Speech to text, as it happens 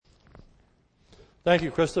Thank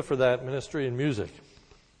you, Krista, for that ministry and music.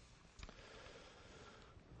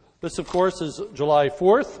 This, of course, is July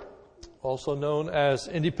 4th, also known as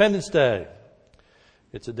Independence Day.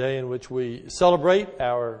 It's a day in which we celebrate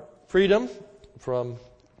our freedom from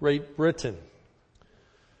Great Britain.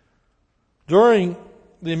 During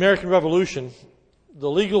the American Revolution,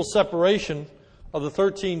 the legal separation of the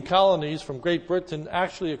 13 colonies from Great Britain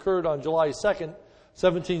actually occurred on July 2nd,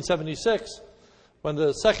 1776, when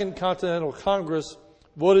the Second Continental Congress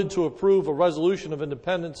voted to approve a resolution of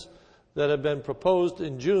independence that had been proposed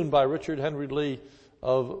in June by Richard Henry Lee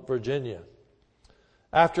of Virginia.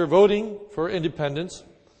 After voting for independence,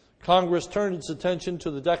 Congress turned its attention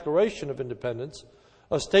to the Declaration of Independence,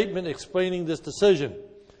 a statement explaining this decision,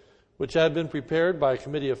 which had been prepared by a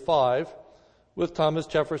committee of 5, with Thomas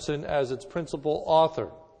Jefferson as its principal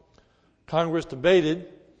author. Congress debated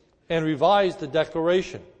and revised the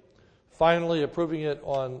Declaration, finally approving it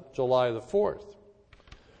on July the 4th.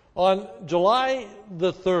 On July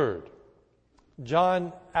the 3rd,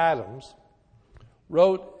 John Adams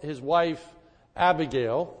wrote his wife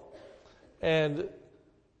Abigail and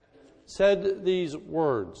said these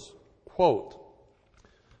words, quote,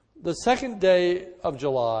 "The second day of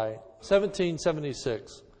July,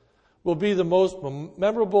 1776, will be the most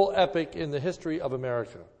memorable epoch in the history of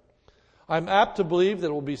America. I'm apt to believe that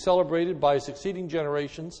it will be celebrated by succeeding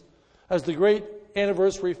generations as the great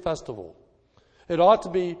anniversary festival. It ought to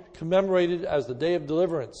be commemorated as the day of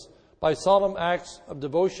deliverance by solemn acts of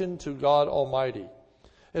devotion to God Almighty.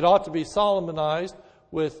 It ought to be solemnized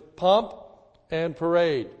with pomp and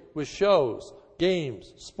parade, with shows,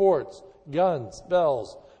 games, sports, guns,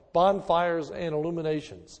 bells, bonfires, and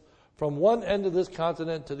illuminations, from one end of this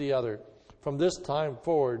continent to the other, from this time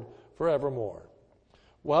forward forevermore."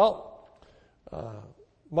 Well,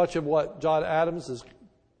 much of what John Adams has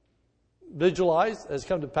visualized has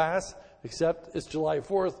come to pass, except it's July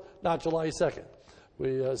 4th, not July 2nd.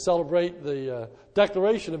 We celebrate the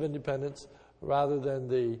Declaration of Independence rather than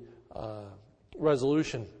the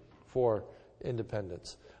resolution for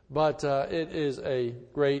independence. But it is a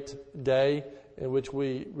great day in which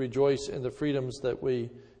we rejoice in the freedoms that we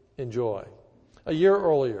enjoy. A year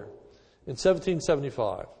earlier, in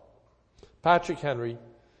 1775, Patrick Henry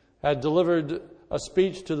had delivered a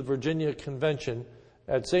speech to the Virginia Convention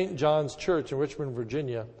at St. John's Church in Richmond,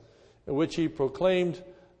 Virginia, in which he proclaimed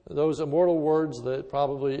those immortal words that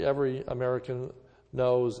probably every American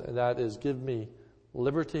knows, and that is, "Give me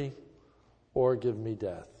liberty or give me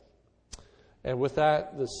death." And with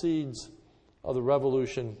that, the seeds of the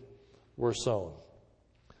revolution were sown.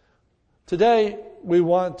 Today, we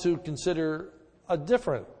want to consider a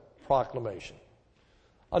different proclamation,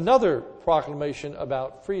 another proclamation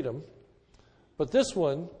about freedom, but this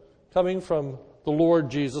one coming from the Lord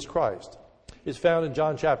Jesus Christ. It's found in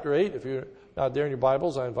John chapter 8. If you're not there in your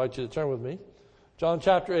Bibles, I invite you to turn with me. John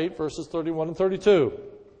chapter 8, verses 31 and 32.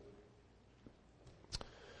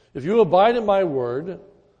 "If you abide in my word,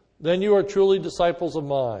 then you are truly disciples of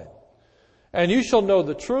mine. And you shall know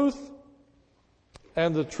the truth,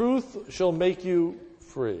 and the truth shall make you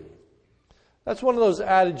free." That's one of those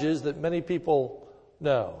adages that many people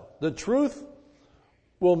know. The truth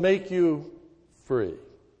will make you free.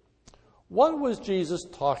 What was Jesus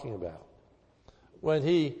talking about when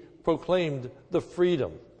he proclaimed the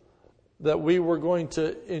freedom that we were going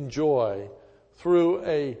to enjoy through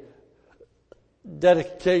a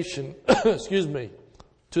dedication,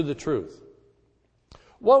 to the truth?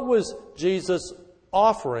 What was Jesus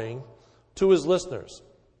offering to his listeners?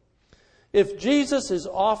 If Jesus is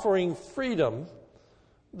offering freedom,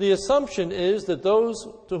 the assumption is that those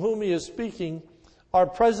to whom he is speaking are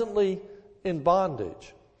presently in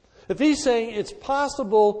bondage. If he's saying it's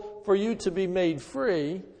possible for you to be made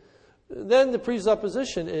free, then the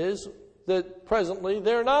presupposition is that presently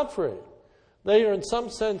they're not free. They are in some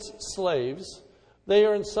sense slaves. They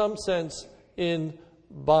are in some sense in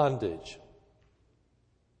bondage.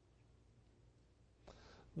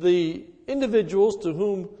 The individuals to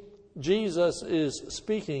whom Jesus is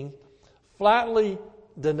speaking flatly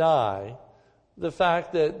deny the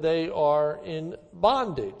fact that they are in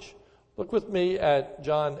bondage. Look with me at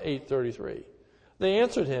John 8:33. They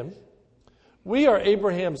answered him, "We are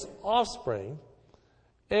Abraham's offspring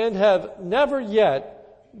and have never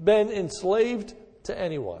yet been enslaved to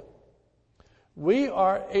anyone." We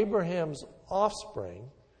are Abraham's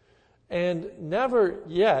offspring and never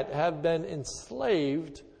yet have been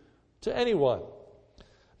enslaved to anyone.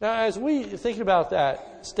 Now, as we think about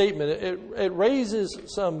that statement, it raises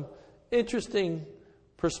some interesting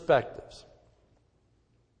perspectives.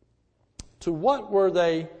 To what were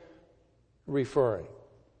they referring?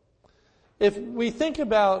 If we think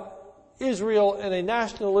about Israel in a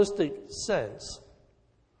nationalistic sense,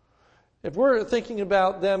 if we're thinking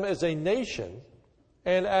about them as a nation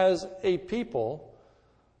and as a people,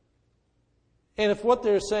 and if what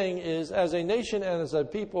they're saying is, as a nation and as a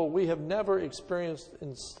people, we have never experienced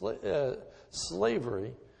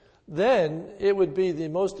slavery, then it would be the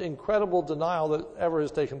most incredible denial that ever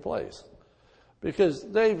has taken place. Because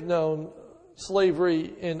they've known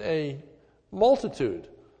slavery in a multitude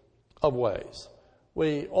of ways.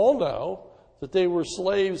 We all know that they were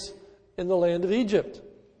slaves in the land of Egypt.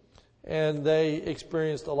 And they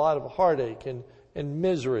experienced a lot of heartache and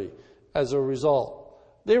misery as a result.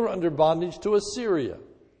 They were under bondage to Assyria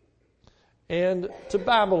and to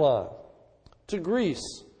Babylon, to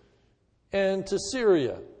Greece, and to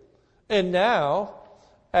Syria. And now,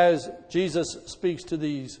 as Jesus speaks to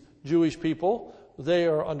these Jewish people, they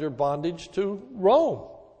are under bondage to Rome.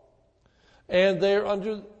 And they're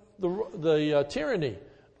under the tyranny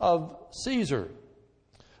of Caesar.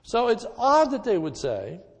 So it's odd that they would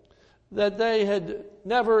say that they had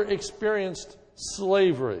never experienced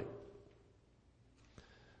slavery.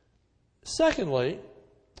 Secondly,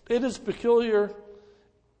 it is peculiar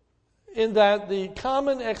in that the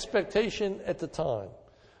common expectation at the time,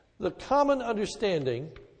 the common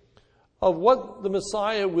understanding of what the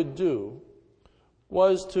Messiah would do,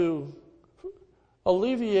 was to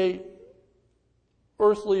alleviate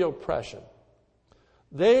earthly oppression.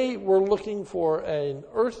 They were looking for an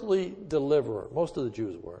earthly deliverer, most of the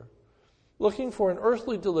Jews were, looking for an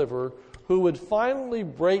earthly deliverer who would finally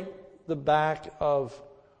break the back of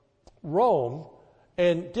Rome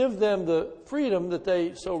and give them the freedom that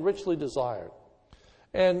they so richly desired.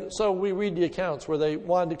 And so we read the accounts where they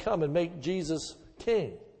wanted to come and make Jesus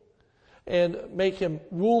king and make him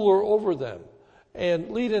ruler over them and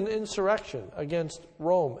lead an insurrection against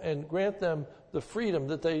Rome and grant them the freedom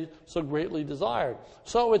that they so greatly desired.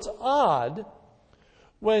 So it's odd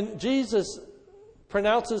when Jesus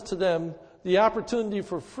pronounces to them the opportunity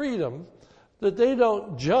for freedom that they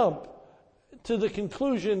don't jump to the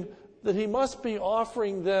conclusion that he must be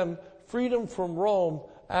offering them freedom from Rome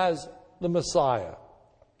as the Messiah.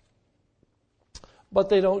 But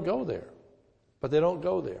they don't go there.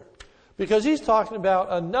 Because he's talking about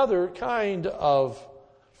another kind of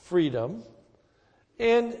freedom.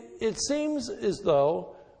 And it seems as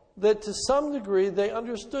though that to some degree they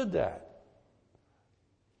understood that.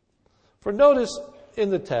 For notice in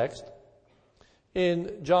the text,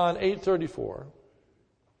 in John 8:34,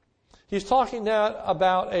 he's talking now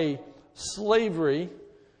about a slavery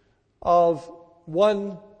of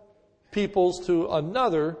one people's to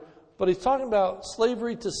another, but he's talking about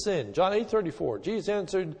slavery to sin. John 8:34, Jesus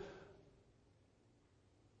answered,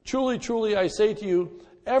 "Truly, truly, I say to you,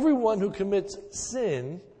 everyone who commits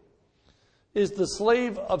sin is the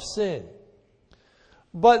slave of sin."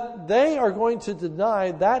 But they are going to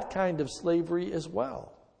deny that kind of slavery as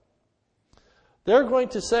well. They're going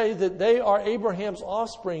to say that they are Abraham's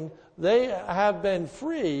offspring. They have been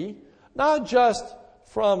free, not just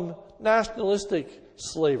from nationalistic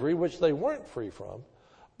slavery, which they weren't free from,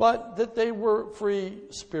 but that they were free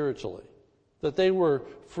spiritually, that they were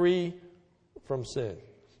free from sin.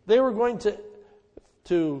 They were going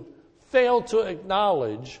to fail to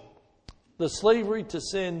acknowledge the slavery to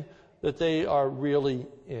sin that they are really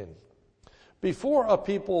in. Before a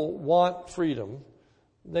people want freedom,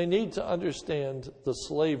 they need to understand the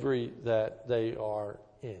slavery that they are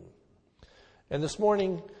in. And this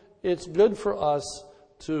morning, it's good for us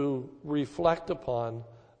to reflect upon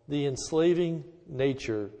the enslaving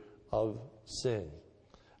nature of sin,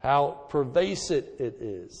 how pervasive it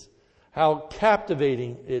is, how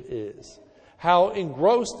captivating it is, how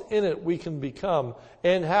engrossed in it we can become,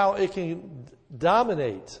 and how it can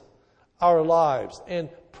dominate our lives and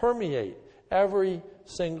permeate every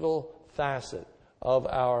single facet of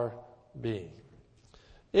our being.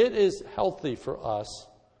 It is healthy for us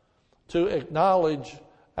to acknowledge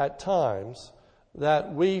at times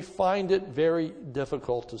that we find it very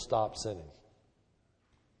difficult to stop sinning.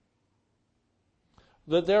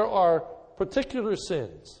 That there are particular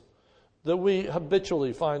sins that we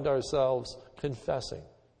habitually find ourselves confessing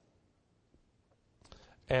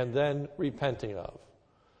and then repenting of,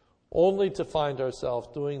 only to find ourselves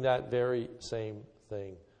doing that very same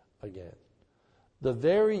thing again. The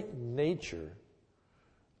very nature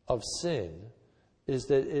of sin is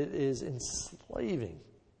that it is enslaving,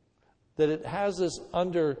 that it has us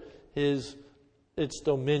under its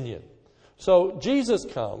dominion. So Jesus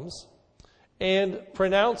comes and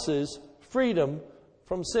pronounces freedom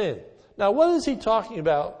from sin. Now, what is he talking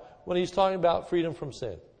about when he's talking about freedom from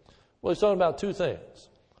sin? Well, he's talking about two things.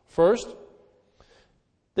 First,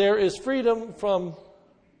 there is freedom from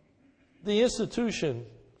the institution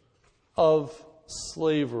of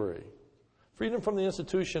slavery. Freedom from the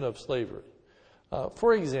institution of slavery.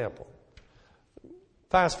 For example,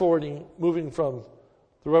 fast forwarding, moving from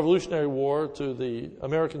the Revolutionary War to the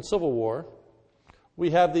American Civil War,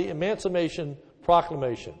 we have the Emancipation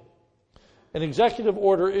Proclamation, an executive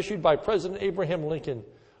order issued by President Abraham Lincoln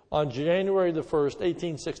on January the 1st,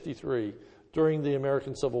 1863, during the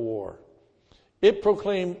American Civil War. It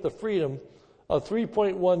proclaimed the freedom of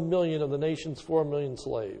 3.1 million of the nation's 4 million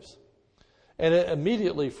slaves. And it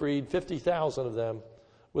immediately freed 50,000 of them,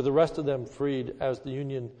 with the rest of them freed as the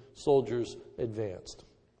Union soldiers advanced.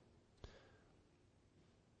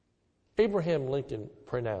 Abraham Lincoln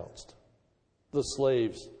pronounced the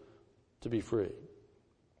slaves to be free.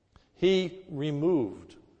 He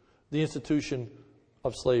removed the institution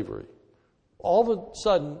of slavery. All of a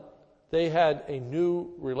sudden, they had a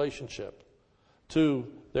new relationship to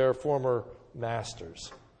their former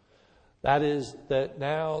masters. That is, that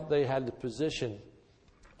now they had the position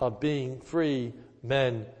of being free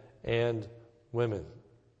men and women.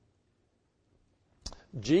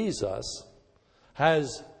 Jesus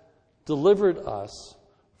has delivered us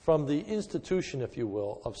from the institution, if you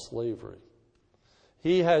will, of slavery.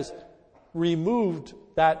 He has removed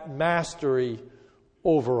that mastery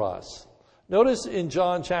over us. Notice in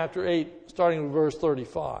John chapter 8, starting with verse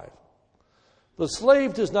 35. The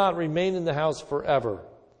slave does not remain in the house forever.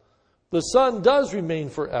 The Son does remain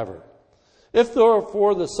forever. If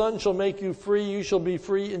therefore the Son shall make you free, you shall be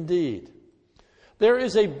free indeed. There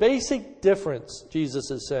is a basic difference,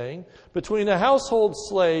 Jesus is saying, between a household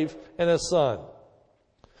slave and a son.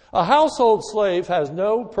 A household slave has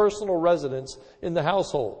no personal residence in the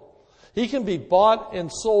household. He can be bought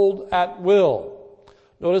and sold at will.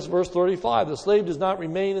 Notice verse 35. The slave does not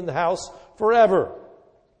remain in the house forever.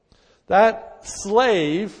 That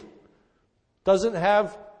slave doesn't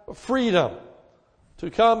have freedom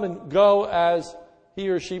to come and go as he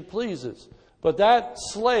or she pleases. But that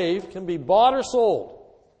slave can be bought or sold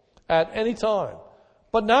at any time.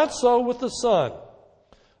 But not so with the son.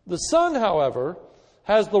 The son, however,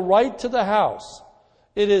 has the right to the house.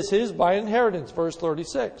 It is his by inheritance, verse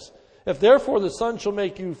 36. If therefore the Son shall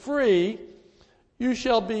make you free, you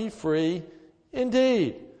shall be free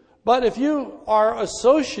indeed. But if you are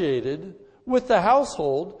associated with the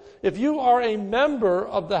household, if you are a member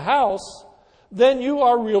of the house, then you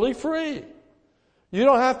are really free. You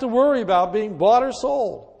don't have to worry about being bought or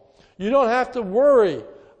sold. You don't have to worry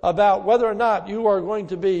about whether or not you are going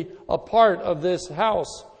to be a part of this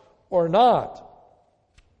house or not.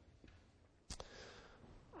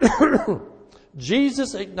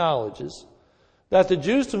 Jesus acknowledges that the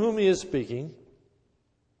Jews to whom he is speaking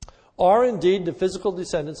are indeed the physical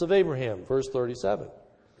descendants of Abraham. Verse 37.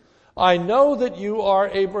 I know that you are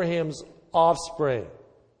Abraham's offspring.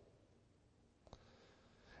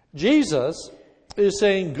 Jesus is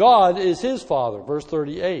saying God is his father. Verse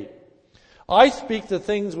 38. I speak the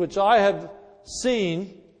things which I have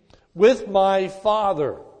seen with my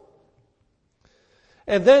Father.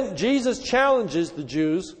 And then Jesus challenges the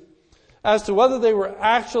Jews as to whether they were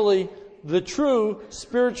actually the true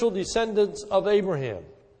spiritual descendants of Abraham.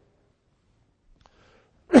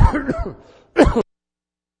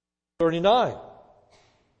 39.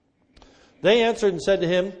 They answered and said to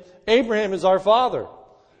him, Abraham is our father.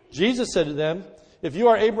 Jesus said to them, if you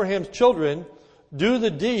are Abraham's children, do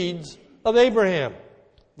the deeds of Abraham.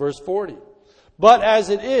 Verse 40. But as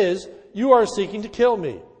it is, you are seeking to kill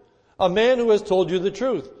me, a man who has told you the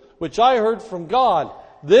truth, which I heard from God.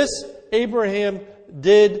 This Abraham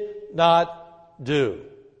did not do.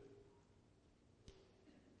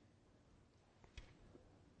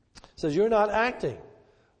 It says you're not acting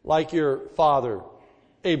like your father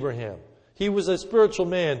Abraham. He was a spiritual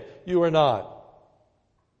man. You are not.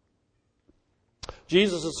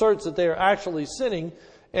 Jesus asserts that they are actually sinning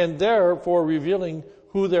and therefore revealing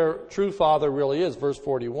who their true father really is. Verse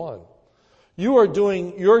 41. You are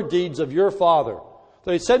doing your deeds of your father.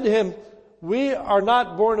 They said to him, we are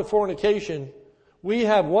not born of fornication. We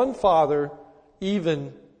have one Father,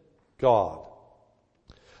 even God.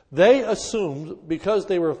 They assumed, because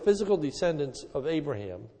they were physical descendants of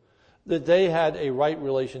Abraham, that they had a right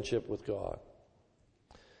relationship with God.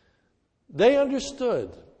 They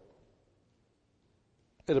understood,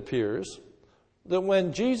 it appears, that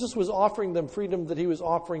when Jesus was offering them freedom, that he was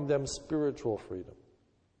offering them spiritual freedom.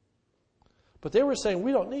 But they were saying,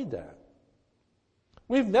 we don't need that.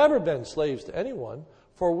 We've never been slaves to anyone,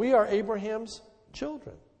 for we are Abraham's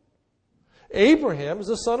children. Abraham is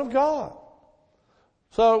the son of God.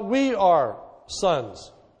 So we are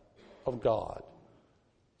sons of God.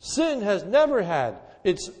 Sin has never had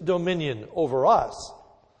its dominion over us.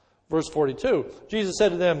 Verse 42, Jesus said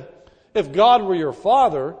to them, "If God were your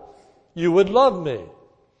Father, you would love me,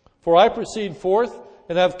 for I proceed forth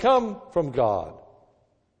and have come from God.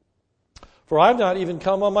 For I have not even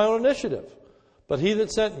come on my own initiative, but he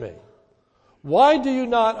that sent me. Why do you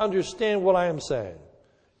not understand what I am saying?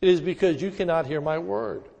 It is because you cannot hear my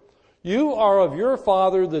word. You are of your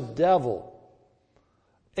father the devil,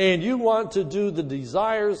 and you want to do the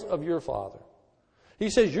desires of your father." He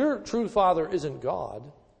says your true father isn't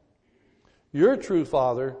God. Your true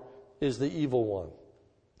father is the evil one.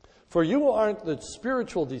 For you aren't the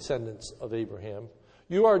spiritual descendants of Abraham.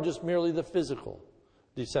 You are just merely the physical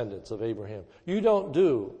descendants of Abraham. You don't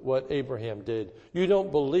do what Abraham did. You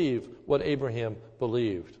don't believe what Abraham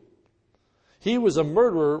believed. He was a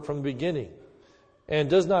murderer from the beginning and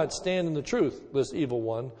does not stand in the truth, this evil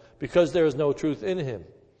one, because there is no truth in him.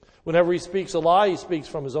 Whenever he speaks a lie, he speaks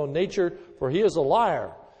from his own nature, for he is a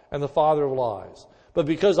liar and the father of lies. But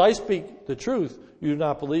because I speak the truth, you do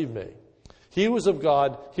not believe me. He who is of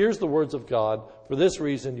God hears the words of God. For this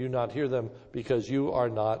reason you do not hear them, because you are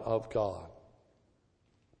not of God.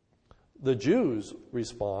 The Jews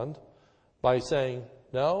respond by saying,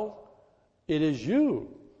 "No, it is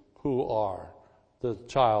you who are the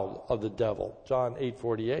child of the devil." John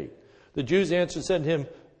 8:48. The Jews answered, said to him,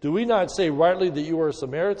 "Do we not say rightly that you are a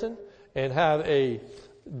Samaritan and have a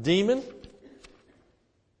demon?"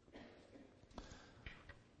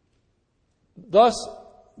 Thus,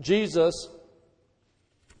 Jesus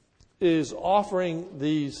is offering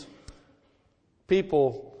these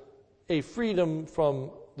people a freedom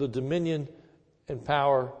from the dominion and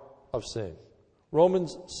power of sin.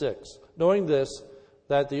 Romans 6. Knowing this,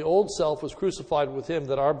 that the old self was crucified with him,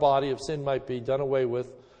 that our body of sin might be done away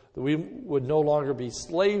with, that we would no longer be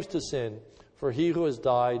slaves to sin, for he who has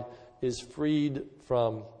died is freed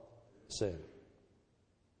from sin.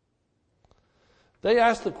 They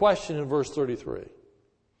asked the question in verse 33.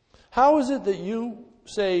 How is it that you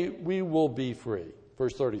say we will be free?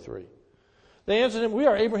 Verse 33. They answered him, "We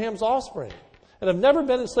are Abraham's offspring and have never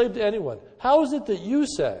been enslaved to anyone. How is it that you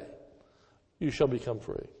say you shall become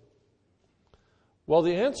free?" Well,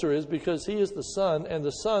 the answer is because he is the Son, and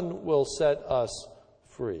the Son will set us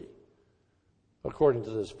free, according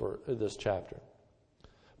to this chapter.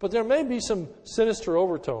 But there may be some sinister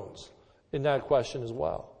overtones in that question as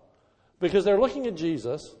well, because they're looking at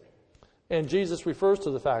Jesus, and Jesus refers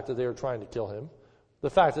to the fact that they are trying to kill him, the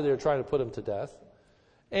fact that they are trying to put him to death.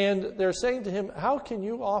 And they're saying to him, "How can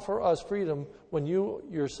you offer us freedom when you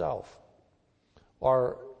yourself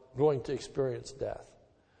are going to experience death?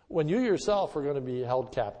 When you yourself are going to be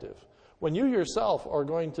held captive? When you yourself are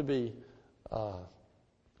going to be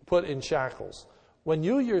put in shackles? When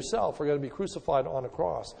you yourself are going to be crucified on a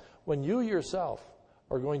cross? When you yourself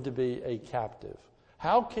are going to be a captive?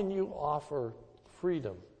 How can you offer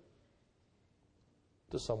freedom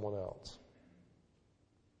to someone else?"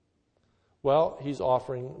 Well, he's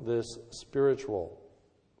offering this spiritual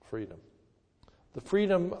freedom. The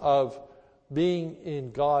freedom of being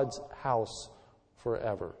in God's house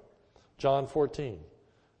forever. John 14,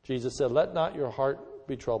 Jesus said, "Let not your heart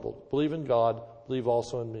be troubled. Believe in God, believe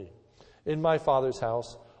also in me. In my Father's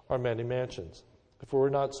house are many mansions. If it were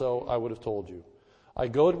not so, I would have told you. I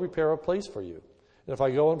go to prepare a place for you. And if I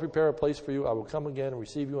go and prepare a place for you, I will come again and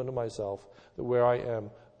receive you unto myself, that where I am,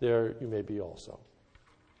 there you may be also."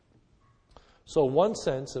 So one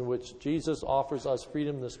sense in which Jesus offers us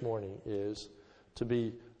freedom this morning is to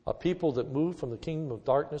be a people that move from the kingdom of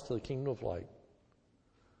darkness to the kingdom of light.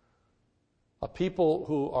 A people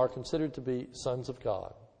who are considered to be sons of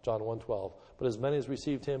God, John 1:12. But as many as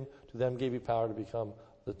received him, to them gave he power to become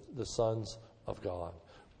the sons of God.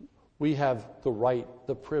 We have the right,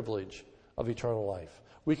 the privilege of eternal life.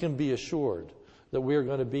 We can be assured that we are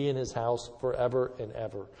going to be in his house forever and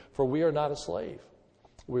ever. For we are not a slave.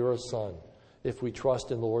 We are a son if we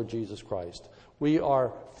trust in the Lord Jesus Christ. We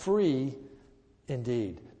are free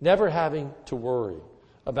indeed, never having to worry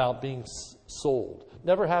about being sold,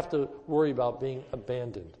 never have to worry about being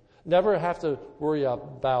abandoned, never have to worry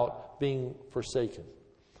about being forsaken.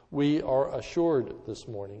 We are assured this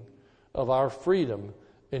morning of our freedom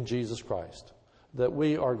in Jesus Christ, that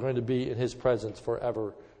we are going to be in his presence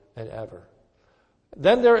forever and ever.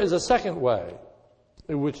 Then there is a second way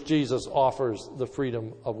in which Jesus offers the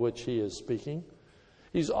freedom of which he is speaking.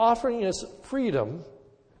 He's offering us freedom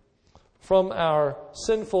from our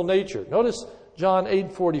sinful nature. Notice John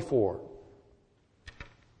 8:44.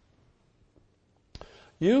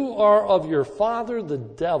 You are of your father the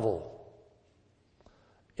devil,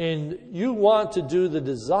 and you want to do the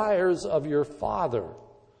desires of your father.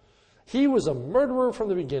 He was a murderer from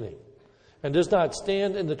the beginning and does not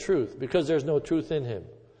stand in the truth, because there's no truth in him.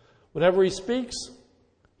 Whenever he speaks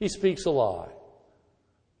a lie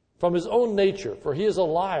from his own nature, for he is a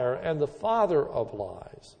liar and the father of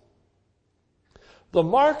lies. The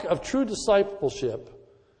mark of true discipleship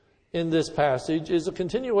in this passage is a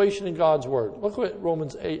continuation in God's word. Look at John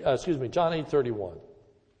 8:31.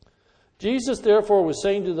 Jesus therefore was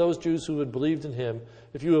saying to those Jews who had believed in him,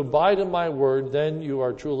 if you abide in my word, then you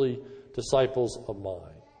are truly disciples of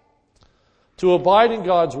mine. To abide in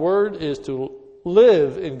God's word is to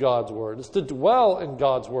live in God's word. It's to dwell in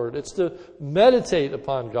God's word. It's to meditate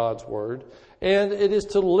upon God's word. And it is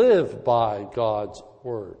to live by God's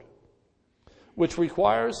word, which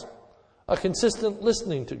requires a consistent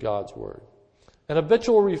listening to God's word, an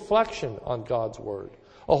habitual reflection on God's word,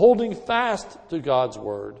 a holding fast to God's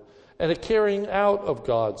word, and a carrying out of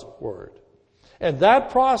God's word. And that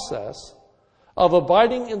process of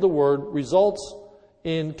abiding in the word results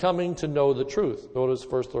in coming to know the truth. Notice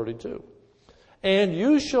verse 32. And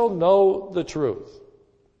you shall know the truth.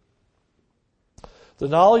 The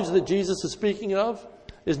knowledge that Jesus is speaking of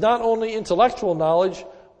is not only intellectual knowledge,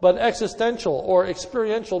 but existential or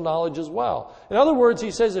experiential knowledge as well. In other words, he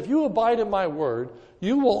says, if you abide in my word,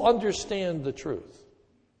 you will understand the truth.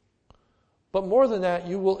 But more than that,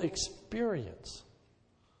 you will experience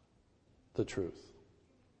the truth.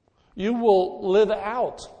 You will live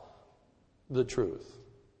out the truth.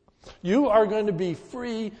 You are going to be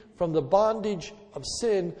free from the bondage of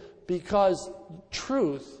sin because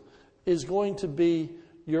truth is going to be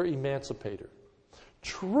your emancipator.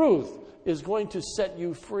 Truth is going to set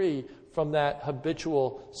you free from that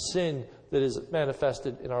habitual sin that is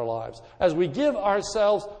manifested in our lives. As we give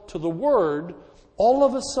ourselves to the Word, all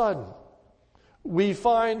of a sudden, we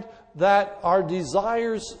find that our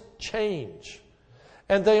desires change.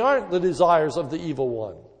 And they aren't the desires of the evil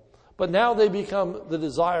one, but now they become the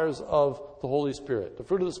desires of the Holy Spirit. The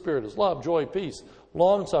fruit of the Spirit is love, joy, peace,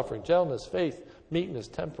 long-suffering, gentleness, faith, meekness,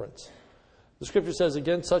 temperance. The Scripture says,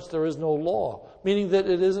 against such there is no law, meaning that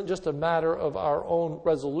it isn't just a matter of our own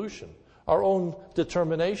resolution, our own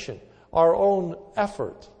determination, our own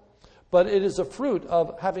effort, but it is a fruit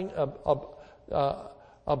of having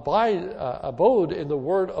abode in the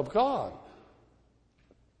Word of God.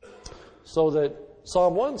 So that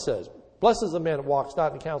Psalm 1 says, blessed is the man that walks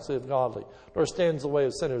not in the counsel of the godly, nor stands in the way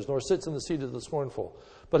of sinners, nor sits in the seat of the scornful.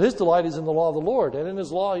 But his delight is in the law of the Lord, and in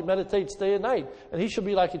his law he meditates day and night. And he shall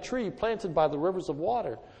be like a tree planted by the rivers of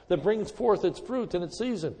water, that brings forth its fruit in its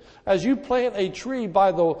season. As you plant a tree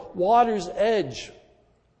by the water's edge,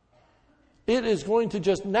 it is going to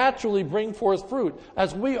just naturally bring forth fruit.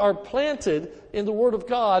 As we are planted in the Word of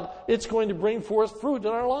God, it's going to bring forth fruit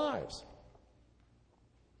in our lives.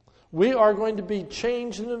 We are going to be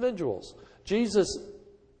changed individuals. Jesus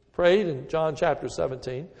prayed in John chapter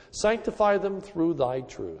 17, sanctify them through thy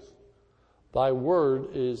truth. Thy word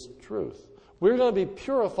is truth. We're going to be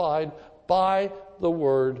purified by the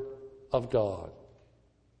word of God.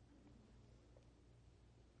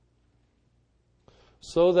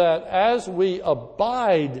 So that as we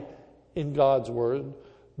abide in God's word,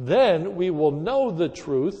 then we will know the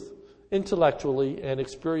truth intellectually and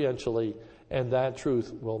experientially, and that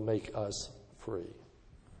truth will make us free.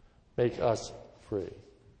 Make us free.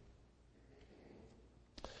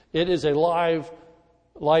 It is a life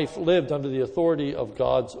lived under the authority of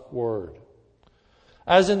God's word.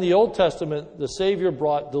 As in the Old Testament, the Savior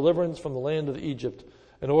brought deliverance from the land of Egypt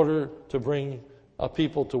in order to bring a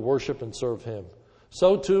people to worship and serve him.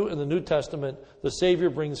 So too, in the New Testament, the Savior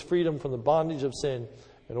brings freedom from the bondage of sin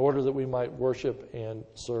in order that we might worship and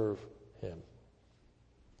serve him.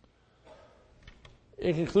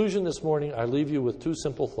 In conclusion this morning, I leave you with two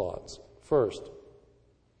simple thoughts. First,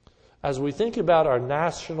 as we think about our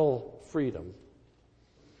national freedom,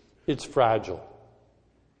 it's fragile.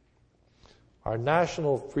 Our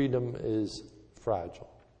national freedom is fragile.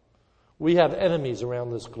 We have enemies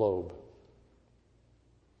around this globe.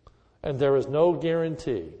 And there is no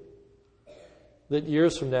guarantee that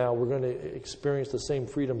years from now we're going to experience the same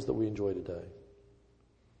freedoms that we enjoy today.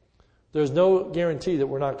 There's no guarantee that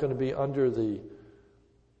we're not going to be under the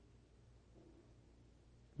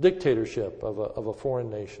dictatorship of a foreign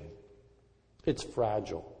nation. It's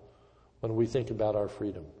fragile when we think about our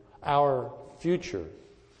freedom. Our future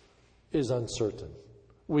is uncertain.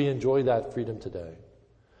 We enjoy that freedom today.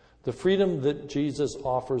 The freedom that Jesus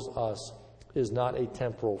offers us is not a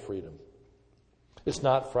temporal freedom. It's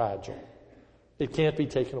not fragile. It can't be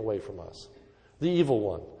taken away from us. The evil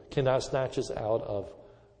one cannot snatch us out of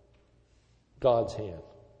God's hand.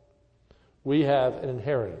 We have an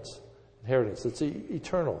inheritance that's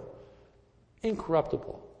eternal,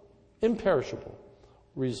 incorruptible, imperishable,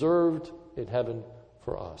 reserved in heaven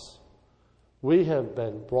for us. We have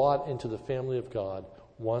been brought into the family of God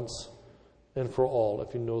once and for all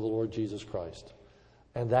if you know the Lord Jesus Christ.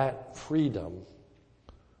 And that freedom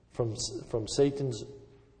from Satan's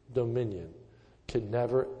dominion can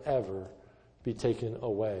never, ever be taken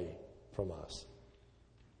away from us.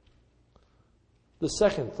 The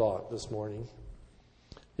second thought this morning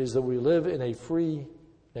is that we live in a free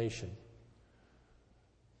nation.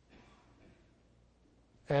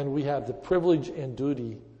 And we have the privilege and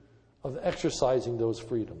duty of exercising those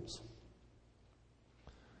freedoms.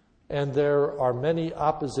 And there are many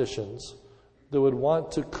oppositions that would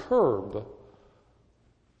want to curb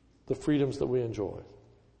the freedoms that we enjoy,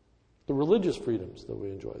 the religious freedoms that we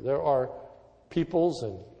enjoy. There are peoples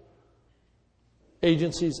and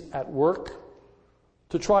agencies at work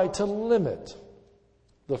to try to limit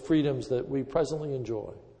the freedoms that we presently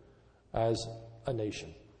enjoy as a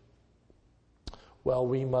nation. Well,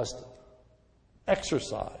 we must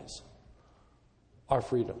exercise our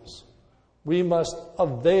freedoms. We must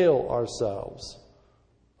avail ourselves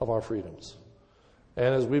of our freedoms.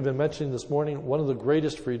 And as we've been mentioning this morning, one of the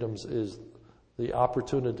greatest freedoms is the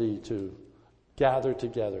opportunity to gather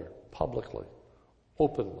together publicly,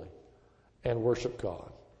 openly, and worship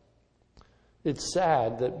God. It's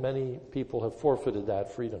sad that many people have forfeited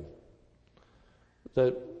that freedom,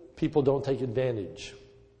 that people don't take advantage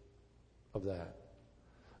of that.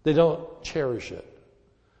 They don't cherish it.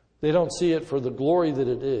 They don't see it for the glory that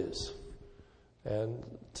it is. And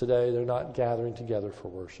today they're not gathering together for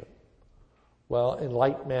worship. Well, in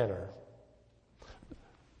like manner,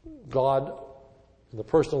 God, in the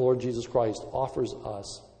person of the Lord Jesus Christ, offers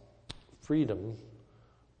us freedom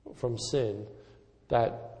from sin,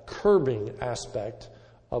 that curbing aspect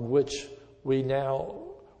of which we now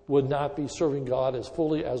would not be serving God as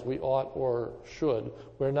fully as we ought or should.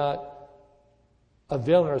 We're not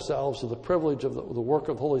availing ourselves of the privilege of the work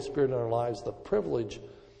of the Holy Spirit in our lives, the privilege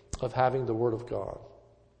of having the Word of God.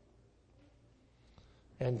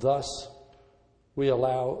 And thus, we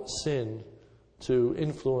allow sin to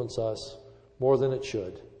influence us more than it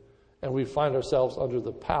should. And we find ourselves under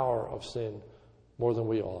the power of sin more than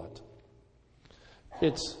we ought.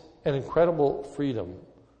 It's an incredible freedom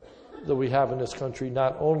that we have in this country,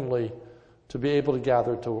 not only to be able to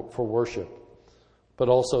gather for worship, but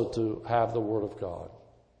also to have the Word of God.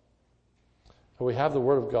 And we have the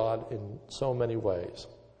Word of God in so many ways.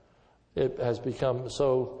 It has become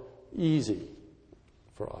so easy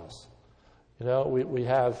for us. You know, we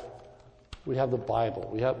have the Bible.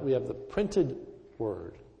 We have the printed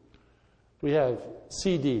Word. We have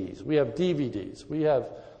CDs. We have DVDs. We have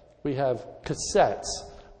cassettes.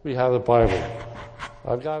 We have the Bible.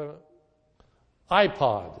 I've got an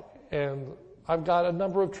iPod, and I've got a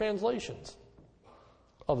number of translations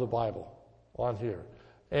of the Bible on here,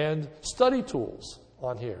 and study tools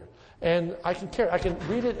on here. And I can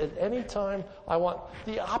read it at any time I want.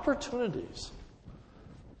 The opportunities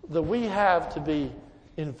that we have to be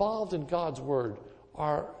involved in God's Word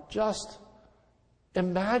are just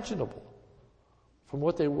imaginable from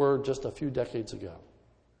what they were just a few decades ago.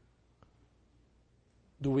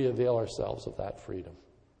 Do we avail ourselves of that freedom?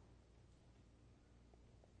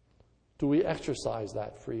 Do we exercise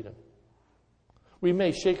that freedom? We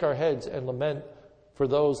may shake our heads and lament for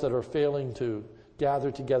those that are failing to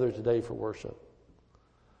gather together today for worship.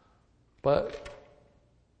 But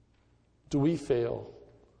do we fail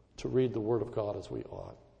to read the Word of God as we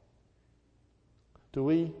ought? Do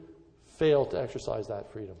we fail to exercise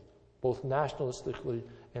that freedom, both nationalistically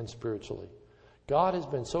and spiritually? God has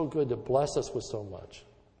been so good to bless us with so much.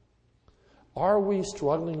 Are we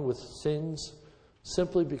struggling with sins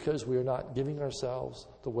simply because we are not giving ourselves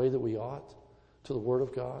the way that we ought to the Word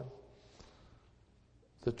of God?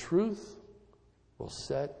 The truth will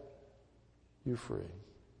set you free.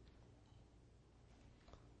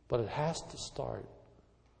 But it has to start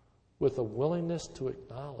with a willingness to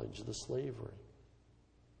acknowledge the slavery.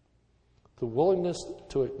 The willingness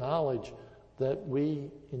to acknowledge that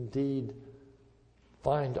we indeed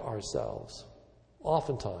find ourselves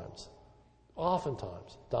oftentimes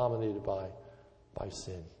dominated by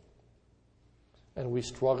sin. And we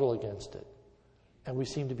struggle against it. And we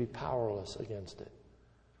seem to be powerless against it.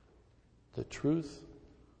 The truth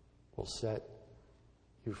will set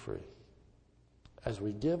you free as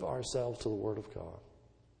we give ourselves to the Word of God.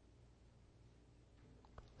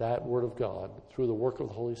 That Word of God, through the work of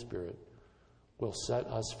the Holy Spirit, will set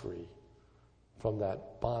us free from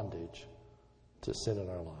that bondage to sin in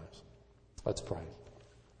our lives. Let's pray.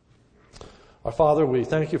 Our Father, we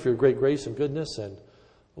thank you for your great grace and goodness. And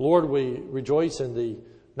Lord, we rejoice in the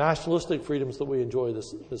nationalistic freedoms that we enjoy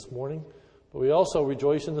this morning. But we also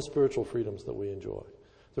rejoice in the spiritual freedoms that we enjoy.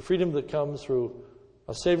 The freedom that comes through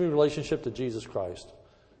a saving relationship to Jesus Christ,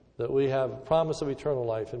 that we have a promise of eternal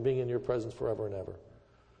life and being in your presence forever and ever.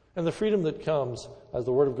 And the freedom that comes as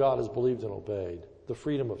the Word of God is believed and obeyed, the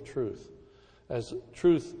freedom of truth, as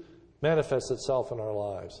truth manifests itself in our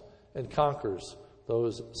lives and conquers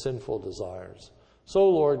those sinful desires. So,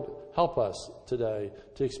 Lord, help us today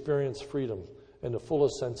to experience freedom in the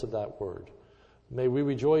fullest sense of that word. May we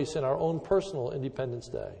rejoice in our own personal Independence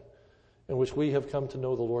Day, in which we have come to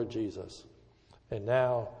know the Lord Jesus, and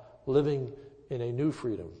now living in a new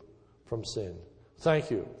freedom from sin.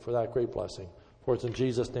 Thank you for that great blessing. For it's in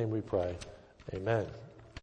Jesus' name we pray. Amen.